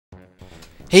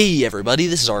Hey everybody,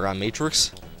 this is Argon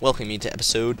Matrix, welcoming you to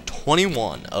episode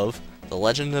 21 of The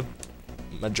Legend of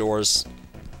Majora's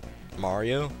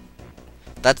Mario?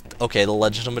 Okay, The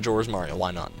Legend of Majora's Mario,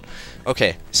 why not?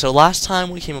 Okay, so last time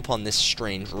we came upon this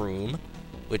strange room,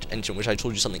 in which I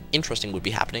told you something interesting would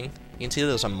be happening. You can see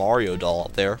there's a Mario doll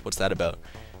up there, what's that about?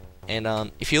 And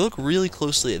if you look really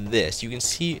closely at this, you can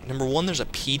see, number one, there's a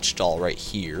Peach doll right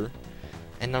here,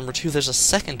 and number two, there's a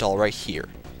second doll right here.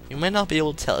 You might not be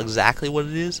able to tell exactly what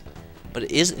it is, but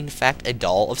it is in fact a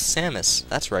doll of Samus.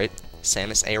 That's right,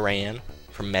 Samus Aran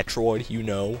from Metroid, you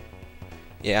know.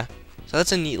 Yeah, so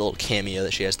that's a neat little cameo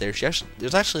that she has there.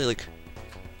 There's actually like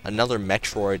another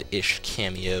Metroid-ish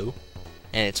cameo,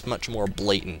 and it's much more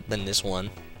blatant than this one.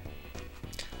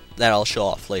 That I'll show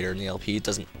off later in the LP. It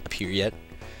doesn't appear yet.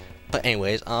 But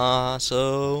anyways,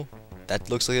 so that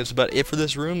looks like it's about it for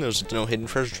this room. There's no hidden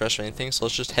treasure chest or anything, so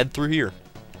let's just head through here.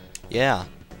 Yeah.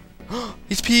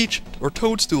 It's Peach! Or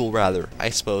Toadstool, rather, I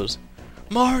suppose.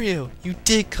 Mario! You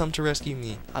did come to rescue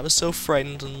me. I was so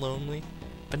frightened and lonely.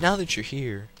 But now that you're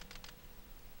here...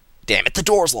 Damn it, the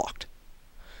door's locked!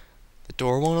 The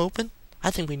door won't open?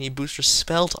 I think we need Booster's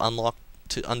spell to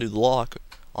undo the lock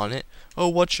on it. Oh,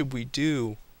 what should we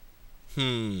do?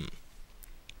 A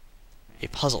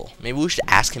puzzle. Maybe we should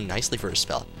ask him nicely for his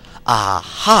spell.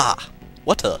 Aha!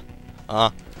 What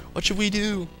what should we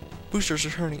do? Booster's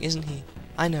returning, isn't he?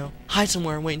 I know. Hide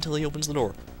somewhere and wait until he opens the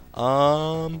door.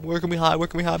 Where can we hide? Where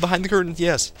can we hide? Behind the curtains.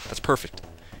 Yes, that's perfect.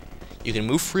 You can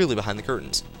move freely behind the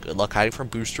curtains. Good luck hiding from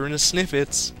Booster and his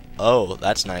Sniffits. Oh,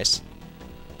 that's nice.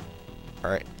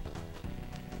 Alright.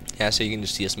 Yeah, so you can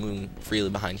just see us moving freely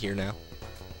behind here now.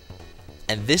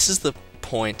 And this is the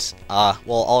point,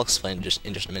 well, I'll explain in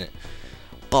just a minute.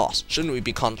 Boss, shouldn't we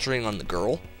be concentrating on the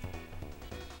girl?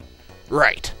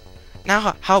 Right.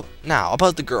 Now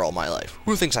about the girl, my life.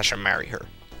 Who thinks I should marry her?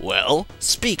 Well,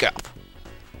 speak up.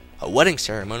 A wedding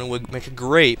ceremony would make a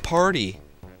great party.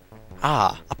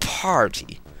 Ah, a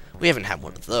party. We haven't had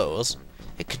one of those.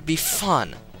 It could be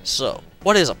fun. So,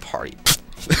 what is a party?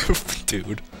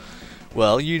 Dude.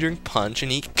 Well, you drink punch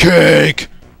and eat cake,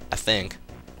 I think.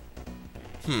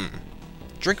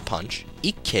 Drink punch,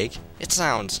 eat cake. It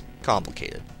sounds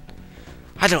complicated.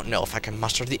 I don't know if I can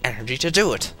muster the energy to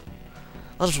do it.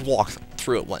 Let's walk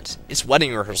through it once. It's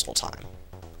wedding rehearsal time.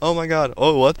 Oh my god.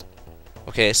 Oh, what?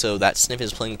 Okay, so that Sniff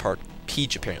is playing part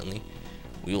Peach, apparently.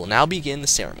 We will now begin the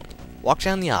ceremony. Walk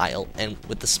down the aisle, and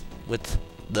with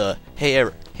the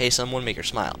hey someone make her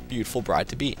smile. Beautiful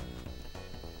bride-to-be.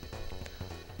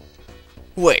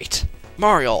 Wait.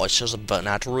 Mario always shows up but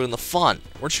not to ruin the fun.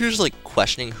 Weren't you just like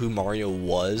questioning who Mario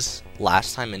was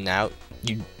last time, and now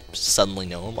you suddenly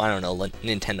know him? I don't know, like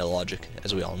Nintendo logic,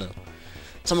 as we all know.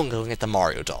 Someone go get the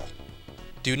Mario doll.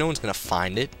 Dude, no one's gonna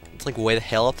find it. It's like way the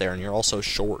hell up there, and you're all so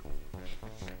short.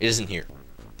 It isn't here.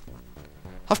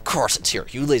 Of course it's here.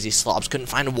 You lazy slobs couldn't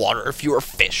find water if you were a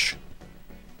fish.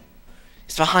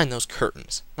 It's behind those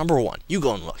curtains. Number one, you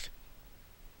go and look.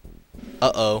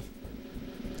 Uh-oh.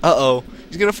 Uh-oh.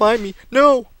 He's gonna find me.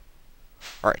 No!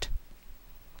 Alright.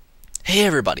 Hey,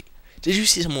 everybody. Did you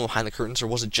see someone behind the curtains, or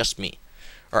was it just me?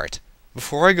 Alright.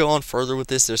 Before I go on further with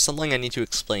this, there's something I need to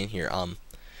explain here.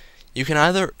 You can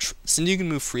either, since you can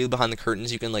move freely behind the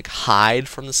curtains, you can like hide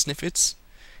from the Sniffits,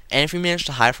 and if you manage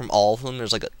to hide from all of them,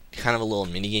 there's like a kind of a little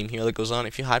mini game here that goes on.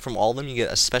 If you hide from all of them, you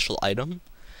get a special item,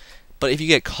 but if you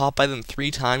get caught by them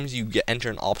 3 times, you enter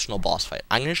an optional boss fight.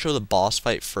 I'm gonna show the boss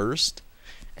fight first,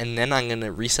 and then I'm gonna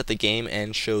reset the game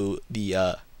and show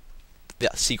the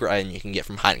secret item you can get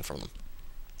from hiding from them.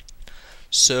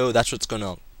 So that's what's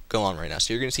gonna go on right now.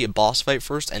 So you're gonna see a boss fight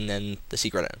first, and then the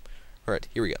secret item. Alright,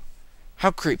 here we go. How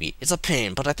creepy. It's a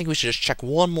pain, but I think we should just check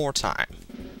one more time.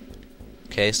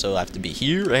 Okay, so I have to be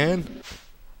here and...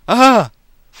 Ah!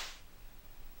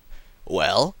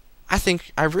 Well,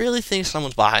 I really think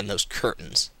someone's behind those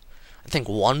curtains. I think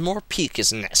one more peek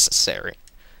is necessary.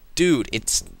 Dude,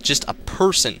 it's just a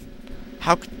person.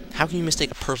 How can you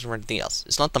mistake a person for anything else?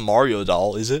 It's not the Mario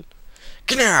doll, is it?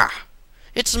 Gah!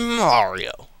 It's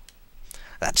Mario.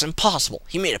 That's impossible.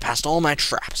 He made it past all my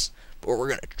traps. But we're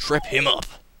gonna trip him up.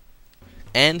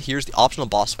 And here's the optional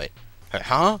boss fight.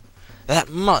 Huh? That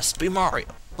must be Mario.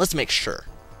 Let's make sure.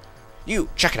 You,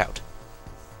 check it out.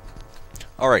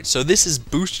 Alright, so this is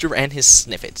Booster and his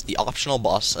Sniffits, the optional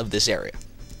boss of this area.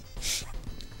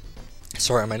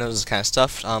 Sorry, my nose is kind of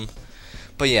stuffed.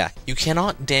 But yeah, you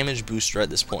cannot damage Booster at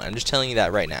this point. I'm just telling you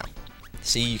that right now.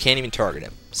 See, you can't even target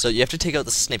him. So you have to take out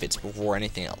the Sniffits before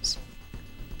anything else.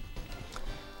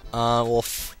 Well,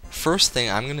 first thing,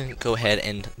 I'm gonna go ahead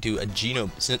and do a Geno.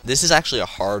 This is actually a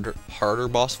harder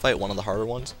boss fight, one of the harder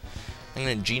ones. I'm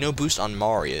gonna Geno boost on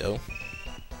Mario.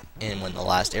 and when the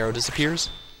last arrow disappears.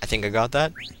 I think I got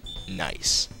that.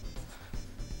 Nice.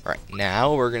 Alright,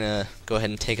 now we're gonna go ahead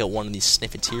and take out one of these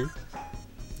sniffets here.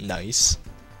 Nice.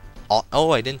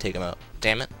 Oh, I didn't take him out.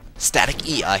 Damn it. Static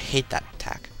E, I hate that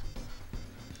attack.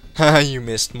 Haha, you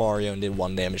missed Mario and did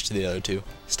 1 damage to the other 2.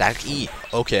 Static E,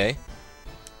 okay.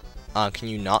 Can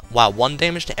you not? Wow, 1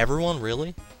 damage to everyone?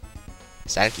 Really?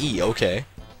 Static E, okay.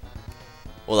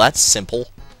 Well, that's simple.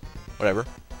 Whatever.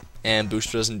 And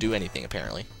Booster doesn't do anything,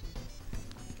 apparently.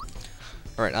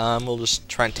 Alright, we'll just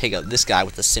try and take out this guy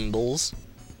with the symbols.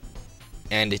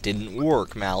 And it didn't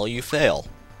work, Mallow, you fail.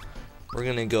 We're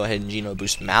gonna go ahead and Geno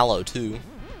boost Mallow, too.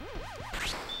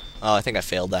 Oh, I think I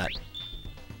failed that.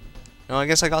 No, I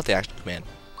guess I got the action command.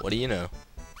 What do you know?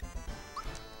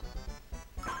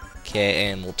 Okay,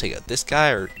 and we'll take out this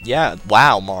guy, or... Yeah,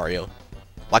 wow, Mario.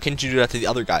 Why can't you do that to the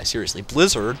other guy? Seriously.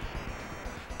 Blizzard?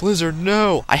 Blizzard,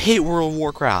 no! I hate World of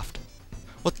Warcraft.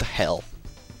 What the hell?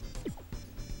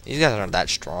 These guys aren't that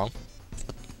strong.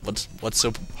 What's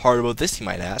so hard about this, you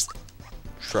might ask?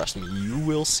 Trust me, you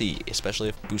will see. Especially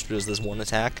if Booster does this one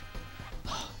attack.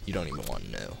 You don't even want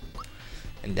to know.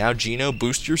 And now, Geno,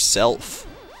 boost yourself.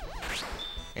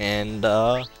 And,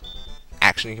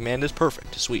 action command is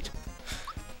perfect. Sweet.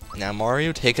 Now,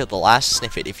 Mario, take out the last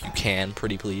sniffet if you can,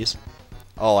 pretty please.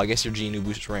 Oh, I guess your Geno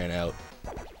boost ran out.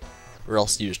 Or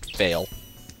else you just fail.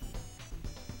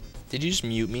 Did you just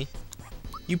mute me?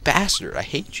 You bastard, I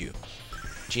hate you.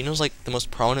 Geno's like the most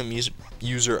prominent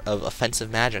user of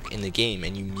offensive magic in the game,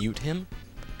 and you mute him?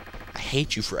 I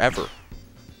hate you forever.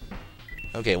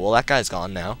 Okay, well that guy's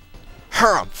gone now.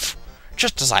 Harumph!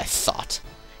 Just as I thought.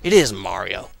 It is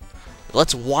Mario.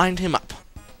 Let's wind him up.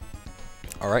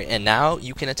 Alright, and now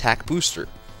you can attack Booster.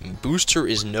 Booster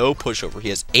is no pushover. He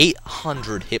has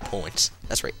 800 hit points.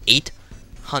 That's right,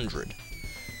 800.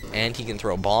 And he can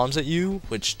throw bombs at you,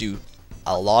 which do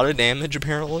a lot of damage,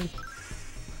 apparently.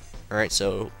 Alright,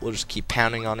 so we'll just keep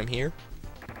pounding on him here.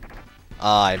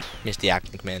 I missed the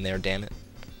action command there, damn it.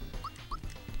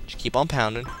 Just keep on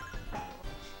pounding.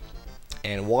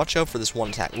 And watch out for this one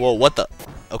attack. Whoa, what the?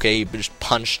 Okay, you just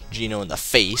punched Geno in the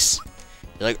face.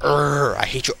 You're like, "Urgh, I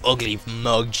hate your ugly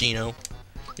mug, Geno.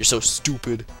 You're so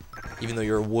stupid, even though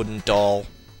you're a wooden doll."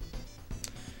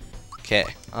 Okay,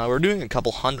 we're doing a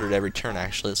couple hundred every turn,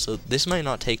 actually, so this might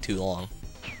not take too long.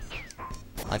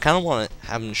 I kind of want to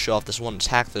have him show off this one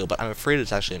attack, though, but I'm afraid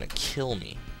it's actually going to kill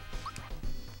me.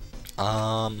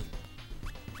 I'm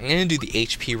going to do the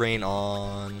HP rain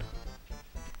on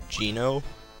Geno.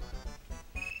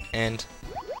 And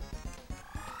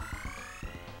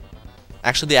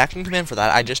actually, the action command for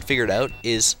that I just figured out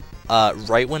is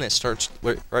right when it starts,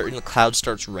 right when the cloud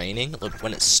starts raining, like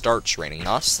when it starts raining,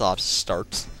 not stops,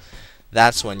 starts.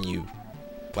 That's when you.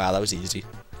 Wow, that was easy.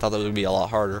 Thought that would be a lot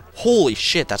harder. Holy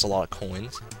shit, that's a lot of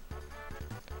coins.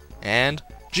 And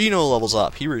Geno levels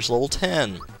up. He reached level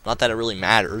 10. Not that it really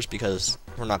matters because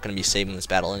we're not going to be saving this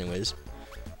battle anyways.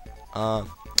 Let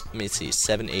me see.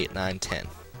 7, 8, 9, 10.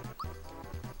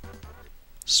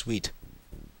 Sweet.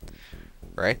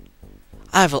 Right?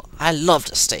 I love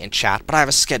to stay in chat, but I have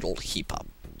a schedule to keep up.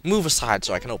 Move aside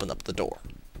so I can open up the door.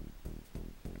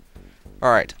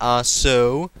 Alright,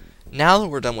 so now that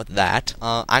we're done with that,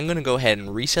 I'm going to go ahead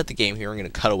and reset the game here. I'm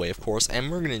going to cut away, of course, and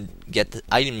we're going to get the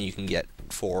item you can get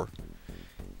for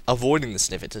avoiding the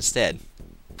sniffets instead.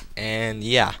 And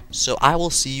yeah, so I will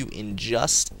see you in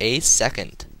just a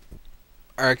second.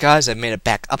 Alright guys, I've made it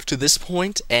back up to this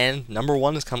point, and number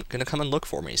 1 is going to come and look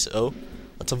for me, so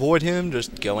let's avoid him,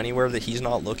 just go anywhere that he's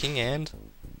not looking, and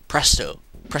presto.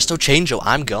 Presto changeo,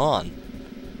 I'm gone.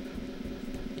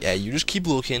 Yeah, you just keep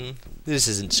looking. This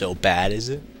isn't so bad, is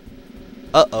it?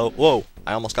 Uh-oh, whoa,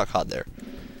 I almost got caught there.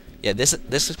 Yeah, this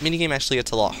minigame actually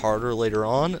gets a lot harder later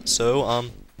on,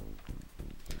 so,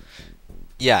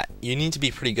 yeah, you need to be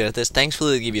pretty good at this.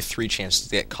 Thankfully, they give you 3 chances to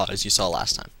get caught, as you saw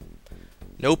last time.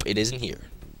 Nope, it isn't here.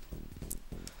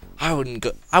 I wouldn't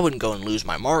go and lose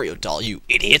my Mario doll, you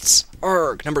idiots.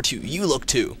 Urgh, number 2, you look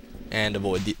too. And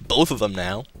avoid both of them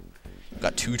now. You've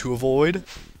got 2 to avoid.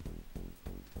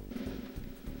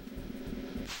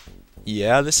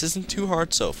 Yeah, this isn't too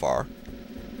hard so far.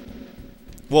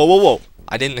 Whoa, whoa, whoa.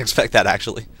 I didn't expect that,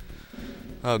 actually.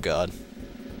 Oh, God.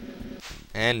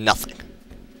 And nothing.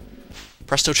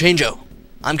 Presto changeo.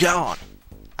 I'm gone.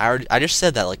 I just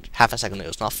said that like half a second ago.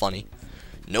 It's not funny.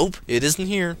 Nope, it isn't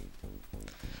here.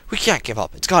 We can't give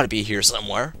up. It's got to be here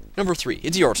somewhere. Number 3,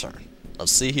 it's your turn.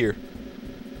 Let's see here.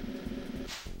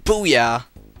 Booyah.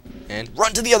 And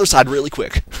run to the other side really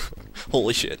quick.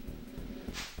 Holy shit.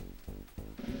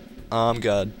 I'm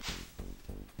good.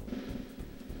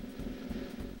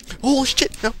 Holy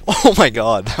shit, no. Oh my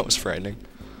god, that was frightening.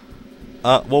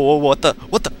 Whoa, what the?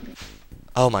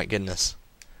 Oh my goodness.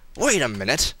 Wait a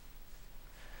minute.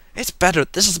 It's better.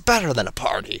 This is better than a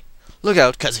party. Look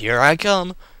out, 'cause here I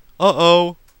come.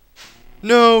 Uh-oh.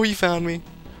 No, he found me.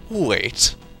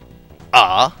 Wait.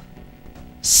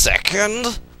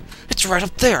 Second? It's right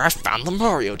up there. I found the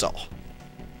Mario doll.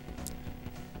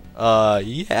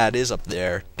 Yeah, it is up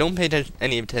there. Don't pay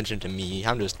any attention to me.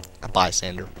 I'm just a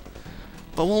bystander.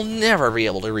 But we'll never be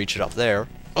able to reach it up there.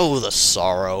 Oh, the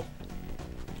sorrow.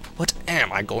 What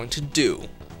am I going to do?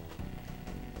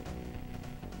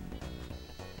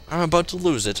 I'm about to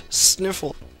lose it.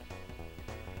 Sniffle.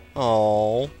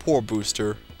 Oh, poor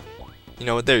Booster. You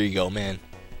know what? There you go, man.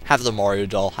 Have the Mario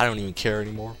doll. I don't even care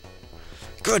anymore.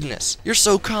 Goodness, you're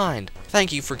so kind.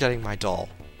 Thank you for getting my doll.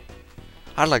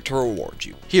 I'd like to reward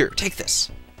you. Here, take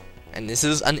this. And this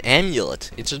is an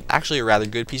amulet. It's actually a rather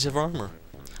good piece of armor.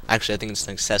 Actually, I think it's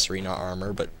an accessory, not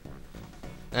armor, but...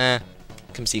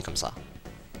 comme ci, comme ça.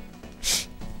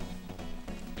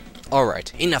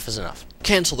 Alright, enough is enough.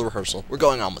 Cancel the rehearsal. We're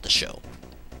going on with the show.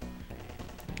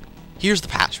 Here's the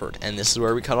password, and this is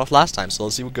where we cut off last time, so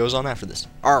let's see what goes on after this.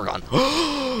 Argon.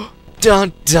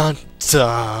 Dun dun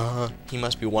dun! He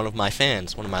must be one of my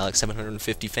fans. One of my, like,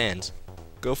 750 fans.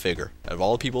 Go figure. Out of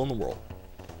all the people in the world.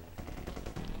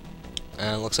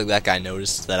 And it looks like that guy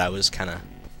noticed that I was kind of,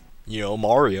 you know,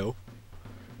 Mario.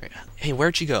 Hey,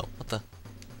 where'd you go? What the?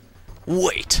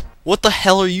 Wait! What the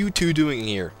hell are you two doing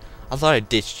here? I thought I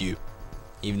ditched you.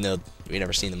 Even though we've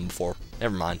never seen them before.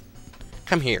 Never mind.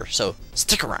 Come here, so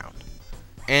stick around.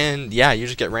 And yeah, you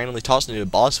just get randomly tossed into a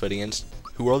boss fight against,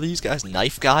 who are these guys?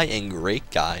 Knife Guy and Great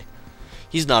Guy.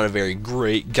 He's not a very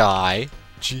great guy.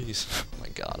 Jeez. Oh my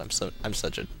god, I'm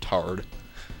such a tard.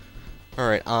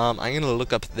 Alright, I'm gonna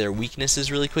look up their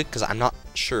weaknesses really quick, because I'm not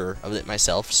sure of it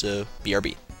myself, so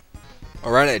BRB.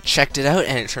 Alright, I checked it out,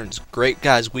 and it turns Great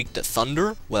Guy's weak to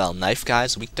thunder, while Knife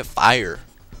Guy's weak to fire.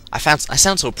 I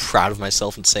sound so proud of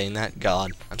myself in saying that.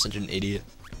 God, I'm such an idiot.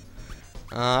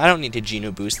 I don't need to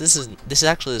Geno boost. This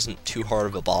actually isn't too hard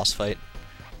of a boss fight.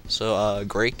 So,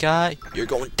 Great Guy, you're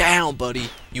going down, buddy.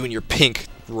 You and your pink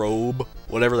robe,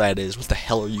 whatever that is. What the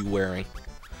hell are you wearing?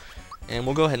 And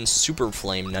we'll go ahead and Super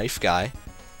Flame Knife Guy,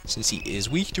 since he is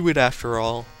weak to it after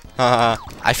all.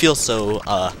 I feel so,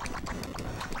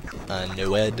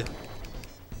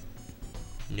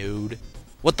 Node.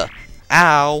 What the?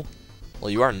 Ow! Well,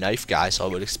 you are Knife Guy, so I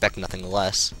would expect nothing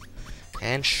less.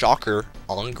 And Shocker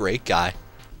on Great Guy.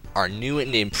 Our new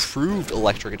and improved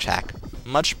electric attack.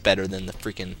 Much better than the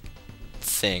freaking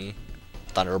thing.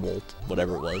 Thunderbolt,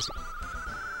 whatever it was.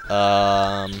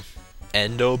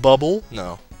 Endo Bubble?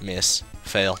 No, miss.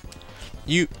 Fail.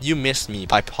 You missed me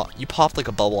by you popped like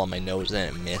a bubble on my nose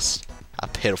and it missed. How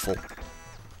pitiful.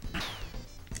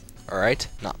 Alright,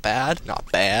 not bad,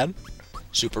 not bad.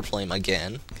 Super Flame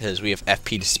again, because we have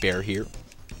FP to spare here.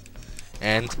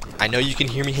 And I know you can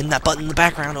hear me hitting that button in the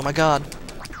background, oh my god.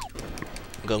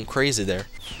 I'm going crazy there.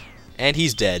 And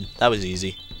he's dead. That was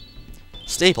easy.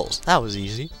 Staples, that was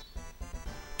easy.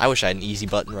 I wish I had an easy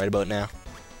button right about now.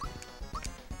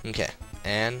 Okay,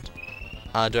 and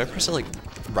do I press it like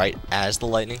right as the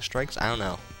lightning strikes? I don't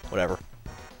know. Whatever.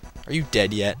 Are you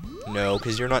dead yet? No,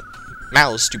 because you're not.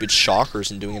 Malice, stupid Shocker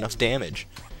isn't doing enough damage.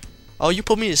 Oh, you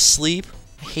put me to sleep?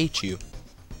 I hate you.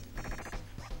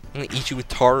 I'm gonna eat you with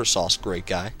tartar sauce, Great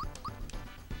Guy.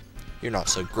 You're not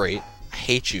so great. I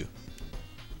hate you.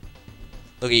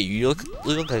 Look at you. You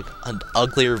look like an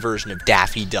uglier version of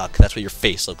Daffy Duck. That's what your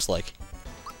face looks like.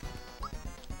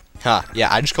 Huh,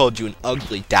 yeah, I just called you an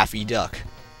ugly Daffy Duck.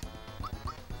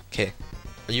 Okay.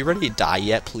 Are you ready to die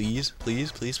yet, please?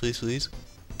 Please, please, please, please.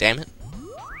 Damn it.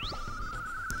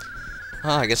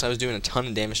 I guess I was doing a ton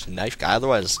of damage to Knife Guy.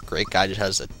 Otherwise, Great Guy just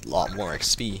has a lot more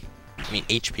XP. I mean,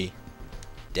 HP.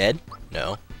 Dead?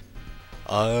 No.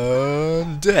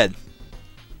 Dead.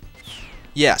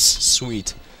 Yes,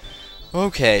 sweet.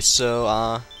 Okay,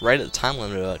 so, right at the time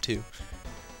limit about too.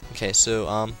 Okay,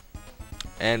 so,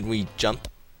 and we jump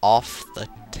off the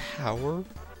tower?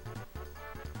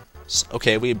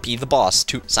 Okay, we beat the boss.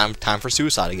 Time for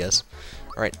suicide, I guess.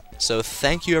 Alright, so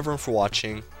thank you everyone for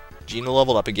watching. Geno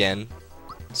leveled up again,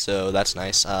 so that's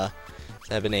nice.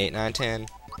 7, 8, 9, 10.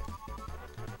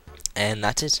 And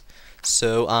that's it.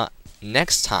 So,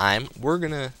 next time, we're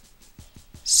gonna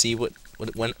see what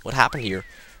happened here.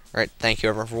 Alright, thank you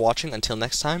everyone for watching. Until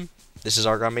next time, this is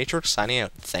Argon Matrix signing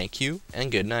out. Thank you,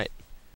 and good night.